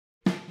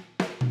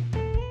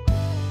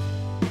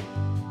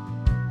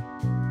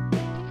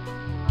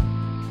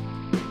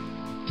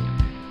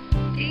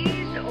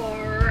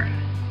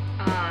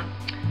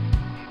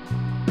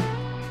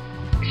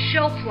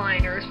shelf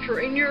liners for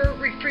in your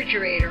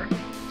refrigerator,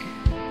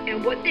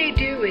 and what they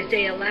do is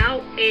they allow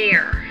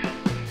air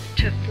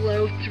to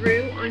flow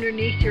through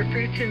underneath your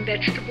fruits and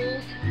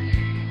vegetables,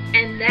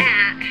 and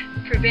that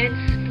prevents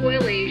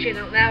spoilage and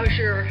allows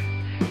your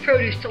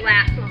produce to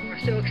last longer,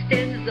 so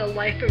extends the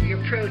life of your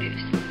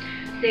produce.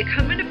 They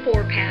come in a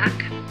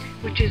 4-pack,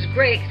 which is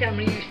great because I'm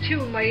going to use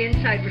 2 in my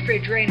inside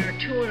refrigerator and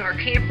 2 in our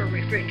camper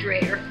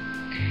refrigerator.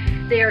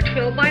 They are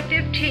 12 by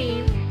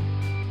 15.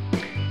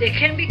 They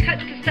can be cut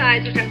to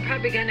size, which I'm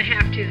probably going to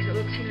have to because it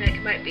looks to me like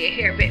it might be a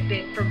hair bit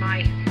big for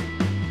my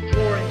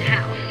floor in the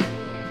house.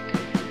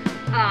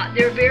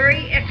 They're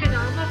very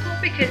economical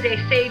because they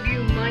save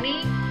you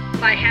money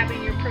by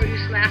having your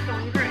produce last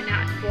longer and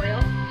not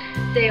spoil.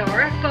 They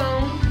are a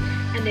foam,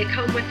 and they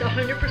come with a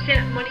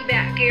 100% money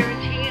back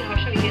guarantee, and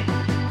I'll show you.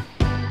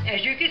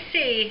 As you can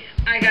see,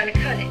 I got to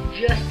cut it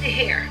just a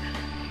hair.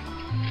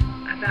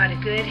 About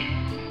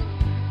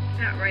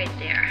right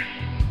there.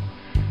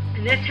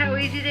 And that's how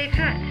easy they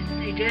cut.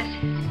 They just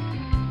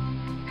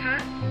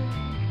cut,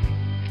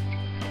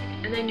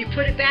 and then you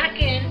put it back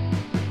in,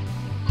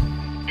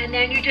 and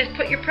then you just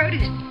put your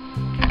produce.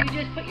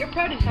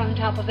 On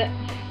top of it.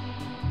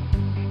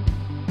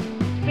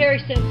 Very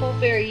simple,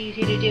 very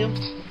easy to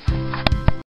do.